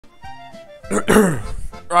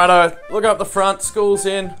Righto, look up the front, school's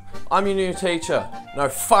in. I'm your new teacher. No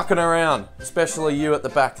fucking around, especially you at the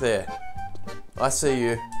back there. I see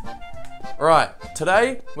you. Right,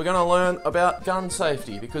 today we're gonna learn about gun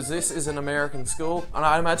safety because this is an American school and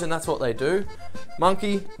I imagine that's what they do.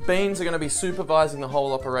 Monkey, Beans are gonna be supervising the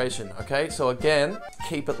whole operation, okay? So again,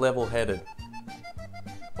 keep it level-headed.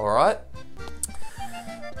 Alright?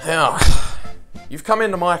 Now, you've come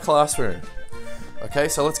into my classroom. Okay,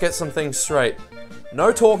 so let's get some things straight.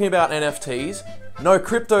 No talking about NFTs, no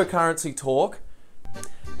cryptocurrency talk,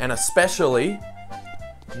 and especially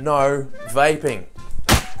no vaping.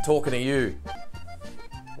 Talking to you.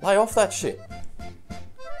 Lay off that shit.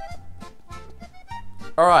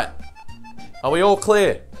 Alright, are we all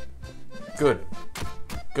clear? Good,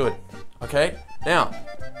 good, okay? Now,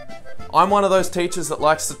 I'm one of those teachers that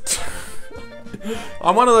likes to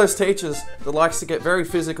I'm one of those teachers that likes to get very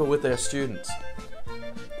physical with their students.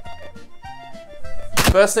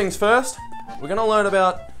 First things first, we're gonna learn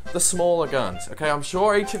about the smaller guns, okay? I'm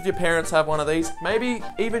sure each of your parents have one of these, maybe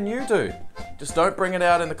even you do. Just don't bring it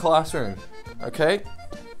out in the classroom, okay?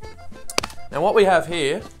 Now what we have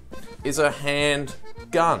here is a hand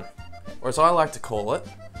gun, or as I like to call it,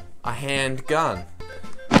 a hand gun.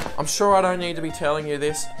 I'm sure I don't need to be telling you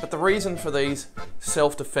this, but the reason for these,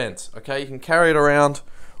 self-defense, okay? You can carry it around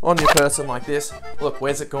on your person like this. Look,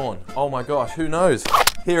 where's it gone? Oh my gosh, who knows?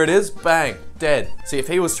 Here it is, bang, dead. See, if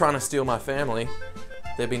he was trying to steal my family,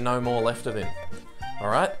 there'd be no more left of him. All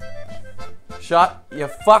right? Shut your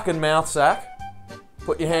fucking mouth, sack.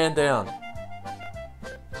 Put your hand down.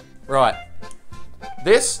 Right.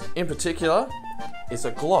 This, in particular, is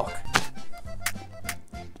a Glock.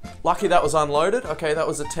 Lucky that was unloaded. Okay, that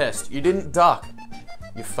was a test. You didn't duck.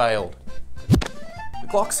 You failed. The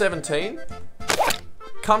Glock 17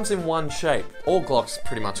 comes in one shape. All Glocks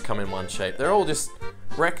pretty much come in one shape. They're all just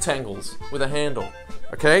rectangles with a handle.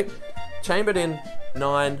 Okay? Chambered in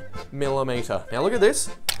 9mm. Now look at this.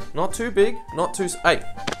 Not too big, not too... Hey,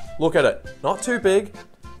 look at it. Not too big,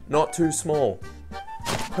 not too small.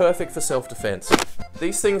 Perfect for self-defense.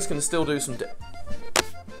 These things can still do some...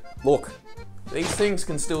 Look. These things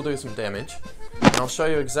can still do some damage. And I'll show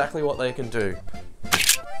you exactly what they can do.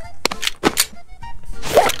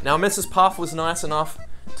 Now Mrs. Puff was nice enough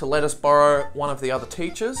to let us borrow one of the other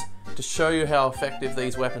teachers to show you how effective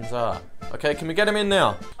these weapons are. Okay, can we get him in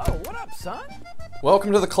now? Oh, what up, son?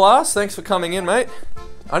 Welcome to the class. Thanks for coming in, mate.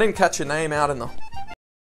 I didn't catch your name out in the...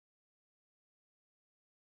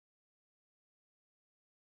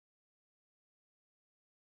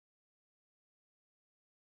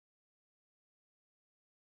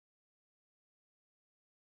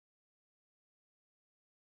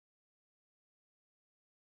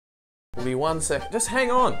 Will be 1 second. Just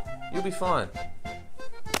hang on. You'll be fine.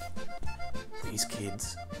 These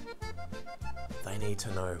kids, they need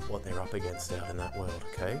to know what they're up against out in that world,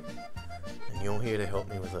 okay? And you're here to help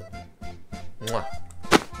me with it. Mwah.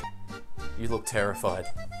 You look terrified.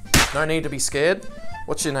 No need to be scared.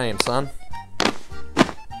 What's your name, son?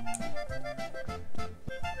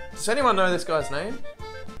 Does anyone know this guy's name?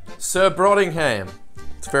 Sir Broddingham.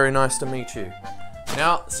 It's very nice to meet you.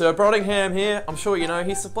 Now, Sir Broddingham here, I'm sure you know,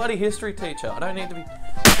 he's a bloody history teacher. I don't need to be...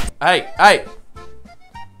 Hey, hey!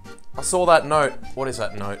 I saw that note. What is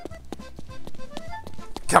that note?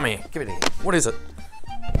 Come here, give it here. What is it?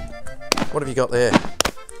 What have you got there?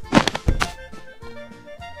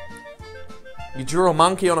 You drew a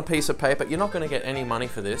monkey on a piece of paper. You're not going to get any money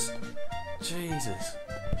for this. Jesus.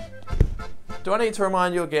 Do I need to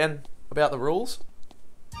remind you again about the rules?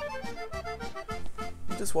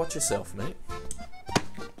 You just watch yourself, mate.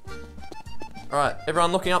 Alright,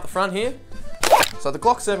 everyone looking up the front here. So the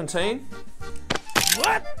Glock 17.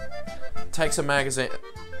 What? Takes a magazine.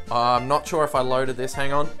 I'm not sure if I loaded this,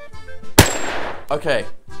 hang on. Okay.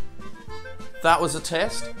 That was a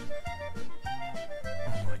test.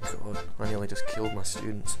 Oh my god, I nearly just killed my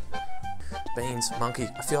students. Beans, Monkey,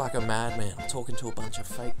 I feel like a madman. I'm talking to a bunch of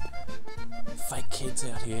fake kids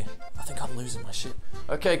out here. I think I'm losing my shit.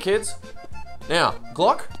 Okay, kids. Now,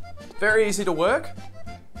 Glock, very easy to work.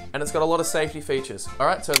 And it's got a lot of safety features.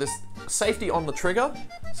 Alright, so there's safety on the trigger.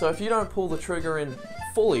 So if you don't pull the trigger in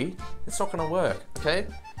fully, it's not gonna work, okay?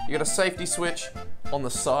 You got a safety switch on the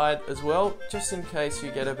side as well, just in case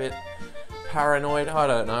you get a bit paranoid, I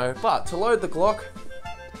don't know. But to load the Glock,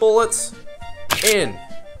 bullets in,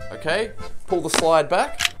 okay? Pull the slide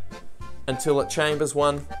back until it chambers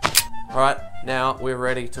one. Alright, now we're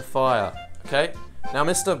ready to fire, okay? Now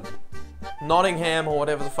Mr. Nottingham, or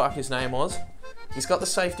whatever the fuck his name was, he's got the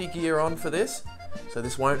safety gear on for this, so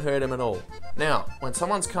this won't hurt him at all. Now, when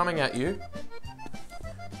someone's coming at you,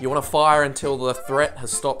 you want to fire until the threat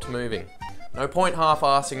has stopped moving. No point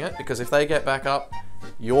half-assing it, because if they get back up,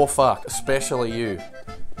 you're fucked, especially you.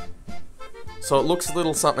 So it looks a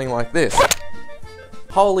little something like this.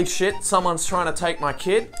 Holy shit, someone's trying to take my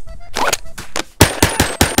kid.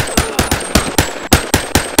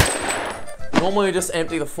 Normally just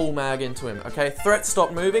empty the full mag into him, okay? Threat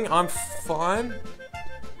stop moving, I'm fine.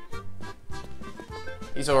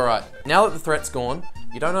 He's alright. Now that the threat's gone,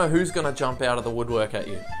 you don't know who's gonna jump out of the woodwork at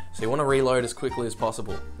you. So you wanna reload as quickly as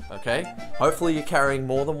possible, okay? Hopefully you're carrying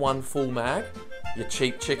more than one full mag, you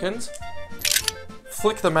cheap chickens.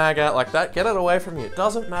 Flick the mag out like that, get it away from you. It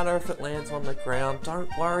doesn't matter if it lands on the ground, don't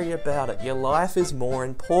worry about it. Your life is more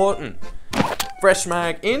important. Fresh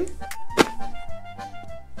mag in.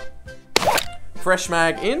 Fresh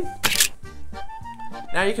mag in.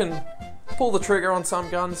 Now you can pull the trigger on some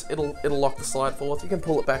guns, it'll lock the slide forward. You can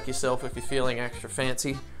pull it back yourself if you're feeling extra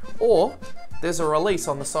fancy. Or, there's a release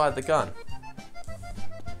on the side of the gun.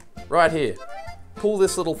 Right here. Pull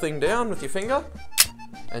this little thing down with your finger,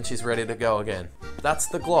 and she's ready to go again. That's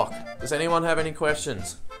the Glock. Does anyone have any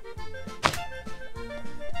questions?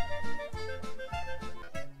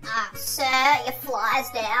 Sir, your fly's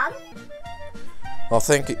down. I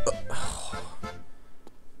think...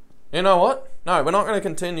 You know what? No, we're not going to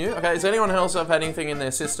continue. Okay, does anyone else have anything in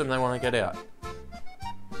their system they want to get out?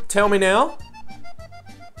 Tell me now.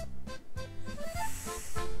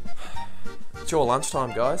 It's your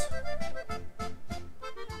lunchtime, guys.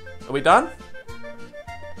 Are we done?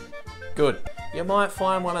 Good. You might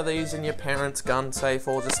find one of these in your parents' gun safe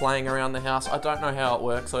or just laying around the house. I don't know how it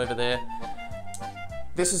works over there.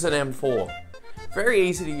 This is an M4. Very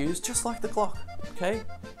easy to use, just like the Glock, okay?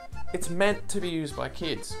 It's meant to be used by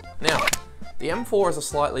kids. Now, the M4 is a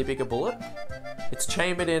slightly bigger bullet. It's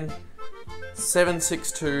chambered in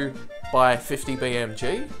 7.62 by 50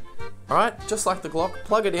 BMG. Alright, just like the Glock,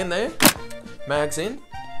 plug it in there, mag's in.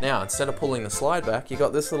 Now, instead of pulling the slide back, you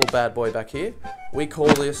got this little bad boy back here. We call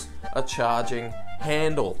this a charging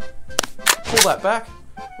handle. Pull that back,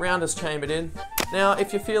 round is chambered in. Now,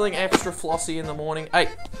 if you're feeling extra flossy in the morning, hey,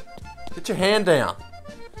 get your hand down.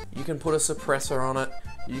 You can put a suppressor on it,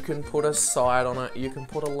 you can put a sight on it, you can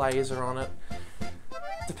put a laser on it.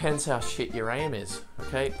 Depends how shit your aim is,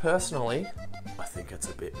 okay? Personally, I think it's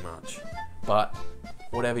a bit much, but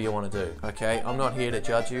whatever you want to do, okay? I'm not here to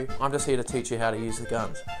judge you, I'm just here to teach you how to use the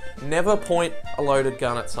guns. Never point a loaded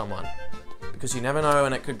gun at someone, because you never know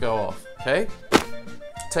when it could go off, okay?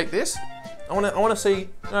 Take this, I want to see,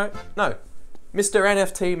 no, Mr.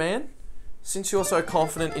 NFT man, since you're so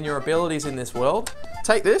confident in your abilities in this world,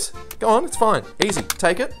 take this, go on, it's fine, easy,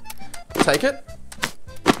 take it,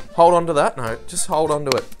 hold on to that, no, just hold on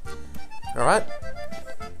to it, alright?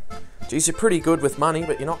 Geez, you're pretty good with money,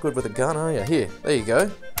 but you're not good with a gun, are you? Here, there you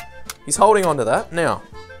go. He's holding on to that. Now,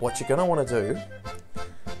 what you're gonna wanna do,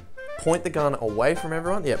 point the gun away from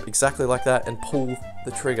everyone, yep, exactly like that, and pull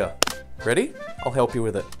the trigger. Ready? I'll help you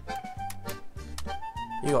with it.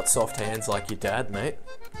 You got soft hands like your dad, mate.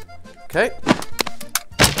 Okay.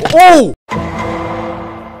 Oh!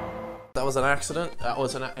 That was an accident. That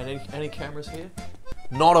was any cameras here?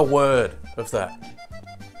 Not a word of that.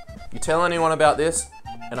 You tell anyone about this,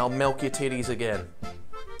 and I'll milk your titties again.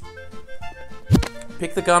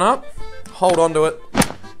 Pick the gun up, hold on to it.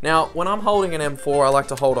 Now, when I'm holding an M4, I like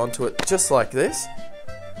to hold on to it just like this.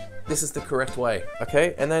 This is the correct way,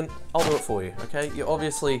 okay? And then I'll do it for you, okay? You're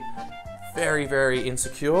obviously very, very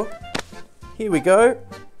insecure. Here we go.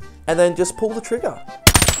 And then just pull the trigger.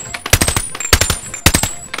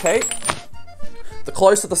 Okay? The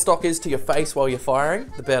closer the stock is to your face while you're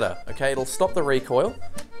firing, the better, okay? It'll stop the recoil.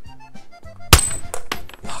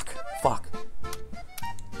 Fuck.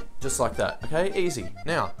 Just like that, okay? Easy.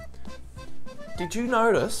 Now, did you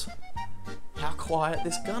notice how quiet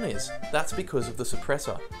this gun is? That's because of the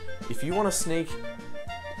suppressor. If you want to sneak,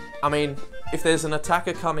 I mean, if there's an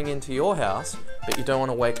attacker coming into your house, but you don't want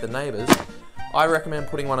to wake the neighbors, I recommend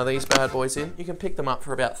putting one of these bad boys in. You can pick them up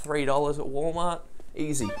for about $3 at Walmart.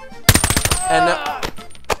 Easy. And,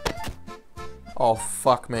 oh,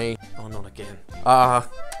 fuck me. Oh, not again.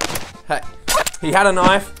 Hey, he had a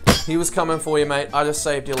knife. He was coming for you, mate. I just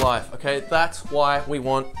saved your life, okay? That's why we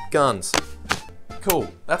want guns. Cool,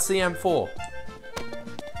 that's the M4.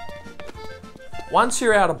 Once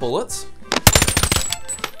you're out of bullets,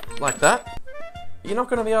 like that, you're not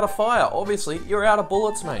gonna be able to fire. Obviously, you're out of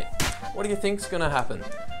bullets, mate. What do you think's gonna happen?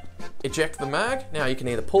 Eject the mag. Now you can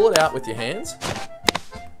either pull it out with your hands,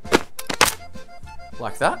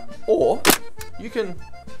 like that, or you can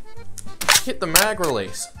hit the mag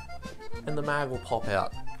release, and the mag will pop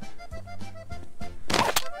out.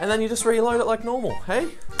 And then you just reload it like normal, hey?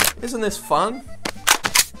 Isn't this fun?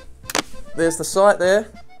 There's the sight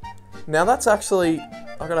there. Now that's actually,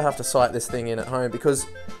 I'm gonna have to sight this thing in at home because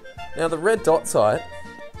now the red dot sight,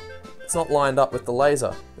 it's not lined up with the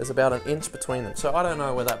laser. There's about an inch between them. So I don't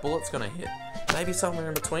know where that bullet's gonna hit. Maybe somewhere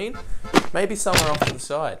in between, maybe somewhere off to the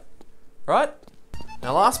side, right?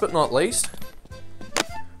 Now last but not least,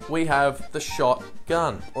 we have the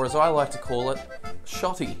shotgun, or as I like to call it,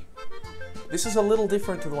 shotty. This is a little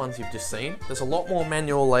different to the ones you've just seen. There's a lot more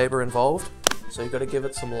manual labor involved, so you've got to give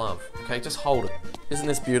it some love. Okay, just hold it. Isn't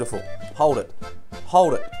this beautiful? Hold it.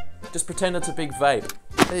 Hold it. Just pretend it's a big vape.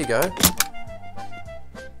 There you go.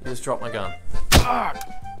 You just dropped my gun.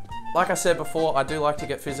 Like I said before, I do like to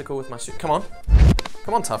get physical with my shit. Come on.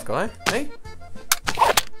 Come on, tough guy. Me?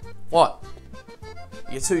 What?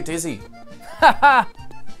 You're too dizzy.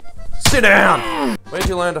 Sit down! Where'd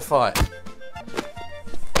you learn to fight?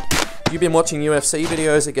 You've been watching UFC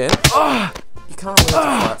videos again? You can't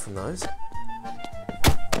learn to fight from those.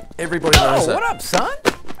 Everybody knows that. What up, son?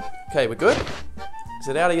 Okay, we're good? Is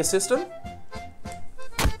it out of your system?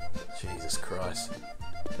 Jesus Christ.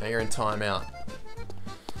 Now you're in timeout.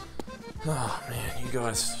 Oh man, you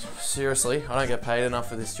guys, seriously, I don't get paid enough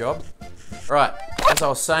for this job. Right, as I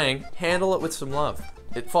was saying, handle it with some love.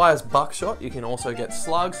 It fires buckshot, you can also get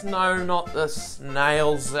slugs. No, not the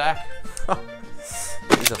snail, Zach.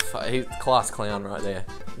 He's a class clown right there.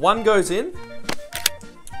 One goes in,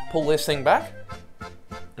 pull this thing back,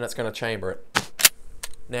 and it's gonna chamber it.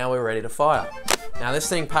 Now we're ready to fire. Now this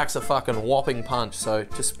thing packs a fucking whopping punch, so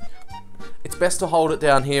just, it's best to hold it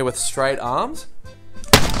down here with straight arms,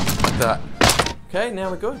 like that. Okay, now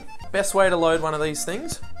we're good. Best way to load one of these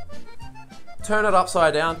things, turn it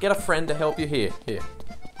upside down, get a friend to help you here. Here.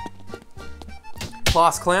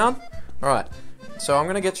 Class clown. Alright, so I'm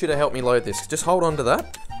gonna get you to help me load this. Just hold on to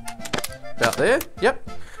that. About there, yep.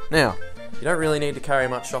 Now, you don't really need to carry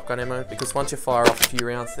much shotgun ammo because once you fire off a few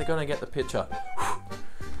rounds, they're gonna get the picture.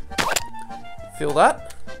 Feel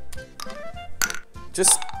that?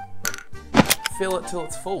 Just fill it till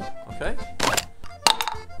it's full, okay?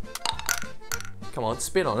 Come on,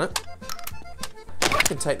 spit on it. You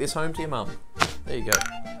can take this home to your mum. There you go.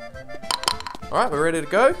 Alright, we're ready to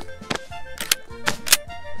go.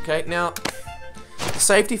 Okay, now, the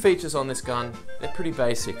safety features on this gun, they're pretty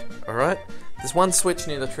basic, alright? There's one switch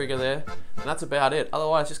near the trigger there, and that's about it.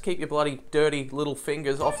 Otherwise, just keep your bloody dirty little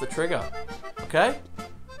fingers off the trigger, okay?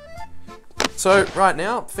 So, right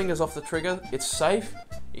now, fingers off the trigger, it's safe,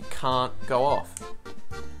 it can't go off.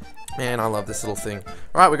 Man, I love this little thing.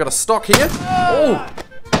 Alright, we've got a stock here. Oh!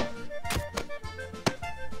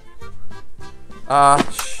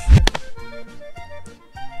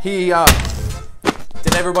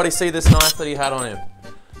 Did everybody see this knife that he had on him?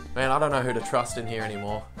 Man, I don't know who to trust in here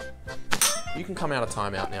anymore. You can come out of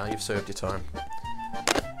timeout now, you've served your time.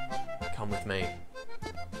 Come with me.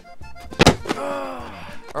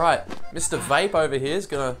 Alright, Mr. Vape over here is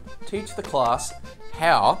gonna teach the class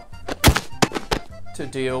how to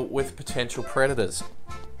deal with potential predators.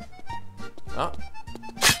 Oh,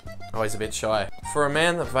 he's a bit shy. For a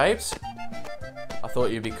man that vapes, I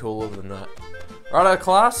thought you'd be cooler than that. Righto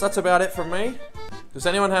class, that's about it from me. Does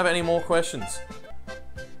anyone have any more questions?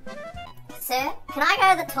 Sir, can I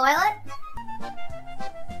go to the toilet?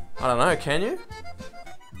 I don't know, can you?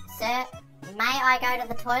 Sir, may I go to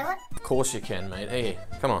the toilet? Of course you can, mate. Here,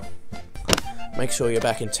 come on. Make sure you're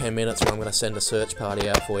back in 10 minutes or I'm going to send a search party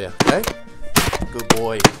out for you, okay? Good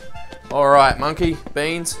boy. Alright, monkey,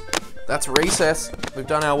 beans, that's recess. We've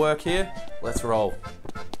done our work here. Let's roll.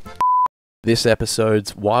 This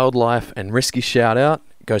episode's wildlife and risky shout out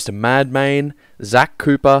goes to Mad Main, Zach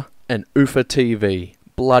Cooper, and Ufa TV.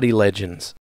 Bloody legends.